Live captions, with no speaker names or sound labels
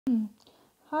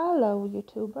Hello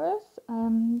YouTubers,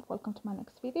 and welcome to my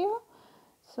next video.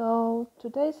 So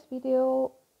today's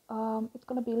video it's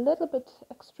gonna be a little bit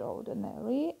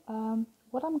extraordinary.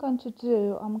 What I'm going to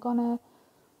do, I'm gonna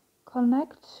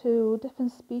connect to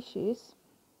different species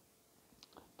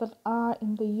that are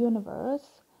in the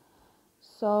universe.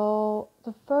 So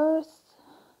the first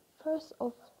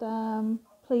of them,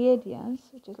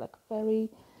 Pleiadians, which is like a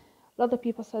lot of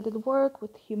people said it work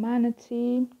with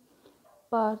humanity.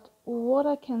 But what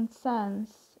I can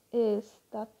sense is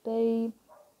that the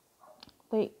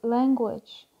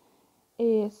language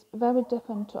is very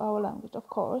different to our language. Of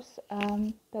course,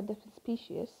 they're different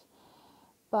species,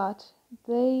 but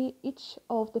each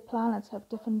of the planets have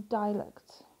different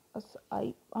dialects, as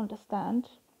I understand.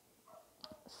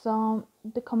 So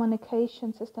the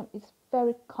communication system is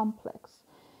very complex.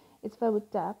 It's very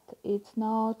depth. It's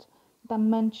not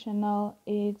dimensional.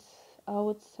 I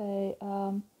would say,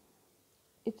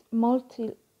 it's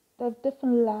there are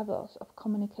different levels of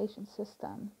communication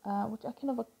system, which I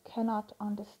cannot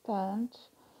understand.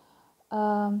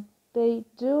 They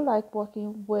do like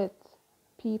working with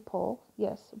people,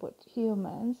 yes, with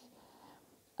humans.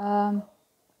 Um,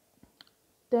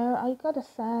 there, I got a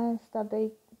sense that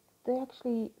they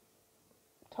actually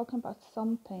talking about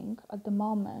something at the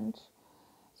moment,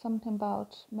 something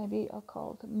about maybe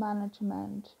called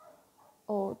management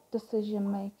or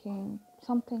decision making,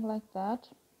 something like that.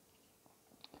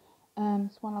 And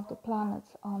it's one of the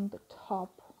planets on the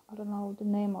top. I don't know the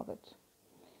name of it.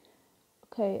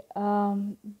 Okay,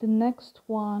 the next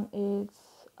one is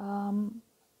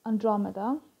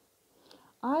Andromeda.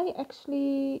 I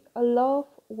love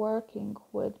working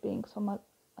with beings from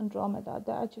Andromeda.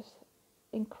 They are just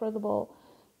incredible.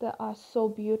 They are so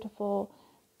beautiful.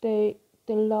 They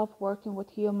love working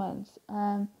with humans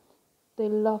and they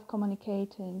love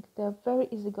communicating. They're very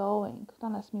easygoing.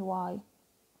 Don't ask me why.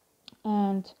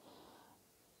 And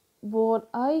what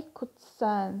I could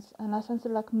sense, and I sensed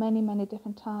it like many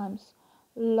different times,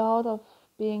 a lot of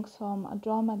beings from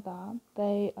Andromeda,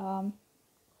 they're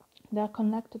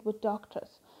connected with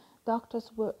doctors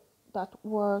that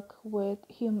work with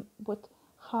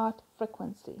heart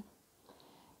frequency.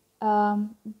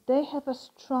 They have a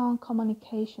strong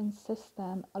communication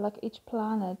system. Like each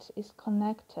planet is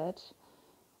connected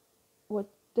with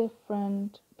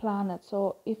different planets.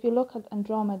 So if you look at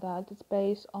Andromeda, it's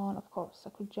based on, of course,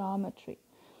 sacred geometry.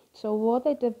 So what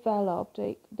they develop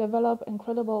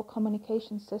incredible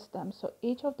communication systems. So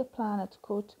each of the planets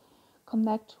could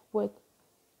connect with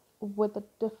the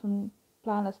different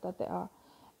planets that they are,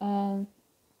 and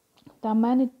there are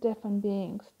many different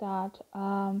beings that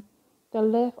they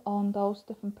live on those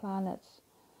different planets.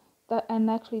 And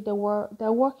actually they're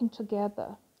working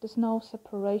together. There's no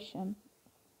separation.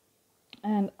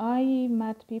 And I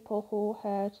met people who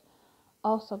had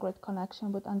also great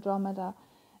connection with Andromeda,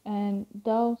 and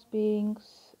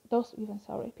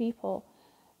people,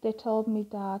 they told me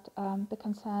that they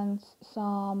can sense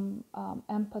some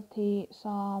empathy,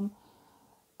 um,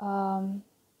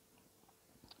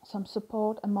 some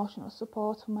support, emotional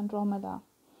support from Andromeda.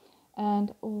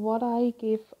 And what I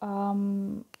give,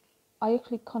 I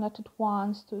actually connected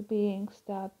once to beings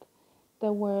that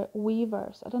there were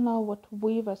weavers. I don't know what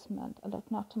weavers meant. I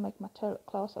don't know, to make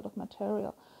clothes out of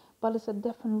material, but it's a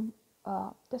different.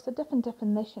 There's a different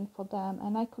definition for them,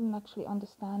 and I couldn't actually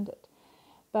understand it.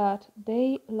 But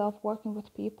they love working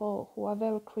with people who are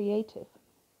very creative.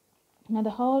 Now the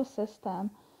whole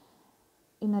system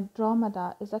in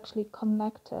Andromeda is actually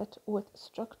connected with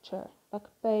structure,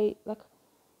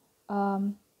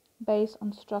 based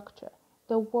on structure.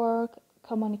 The work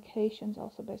communications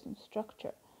also based on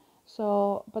structure.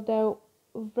 So, but they're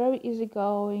very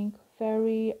easygoing,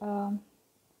 very open,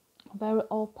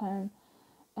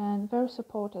 and very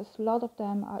supportive. A lot of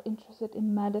them are interested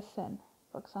in medicine,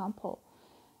 for example.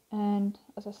 And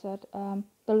as I said,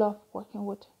 they love working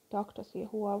with doctors here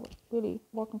who are really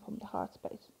working from the heart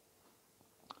space.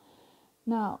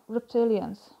 Now,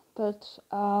 reptilians, third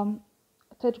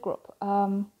group,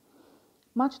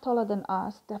 much taller than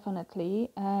us,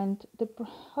 definitely, and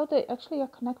how they actually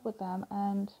connect with them.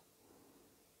 And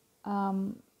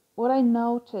what I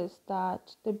noticed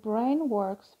that the brain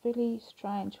works really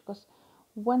strange, because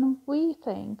when we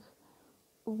think,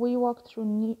 we walk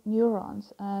through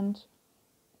neurons, and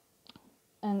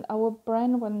our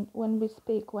brain, when we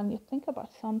speak, when you think about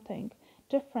something,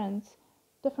 different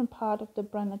part of the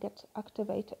brain gets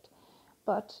activated.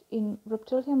 But in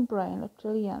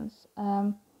reptilians,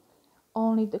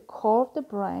 only the core of the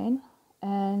brain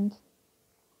and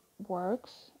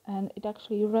works, and it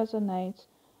actually resonates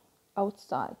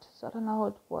outside. So I don't know how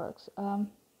it works.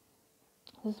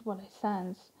 This is what I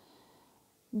sense.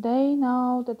 They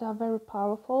know that they're very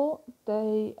powerful.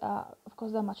 They, of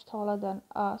course, they're much taller than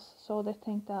us, so they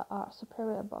think they are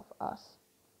superior above us.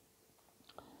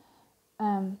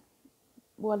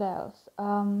 What else?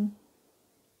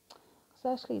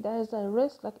 So actually, there's a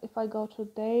risk, like if I go to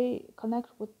they connect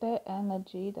with their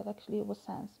energy, that actually will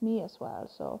sense me as well.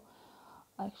 So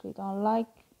I actually don't like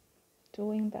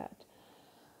doing that.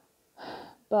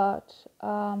 But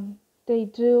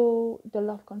they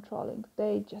love controlling.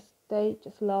 They just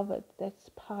love it. That's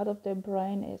part of their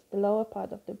brain, is the lower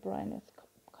part of the brain is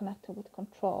connected with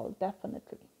control,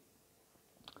 definitely.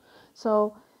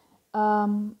 So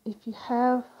if you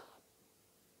have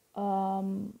I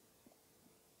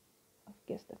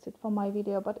guess that's it for my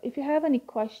video, but if you have any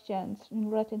questions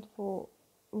related for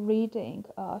reading,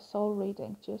 soul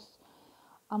reading, just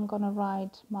I'm gonna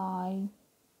write my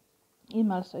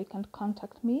email so you can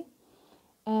contact me,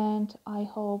 and I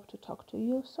hope to talk to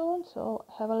you soon. So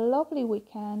have a lovely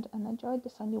weekend and enjoy the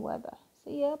sunny weather.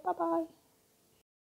 See ya, bye bye.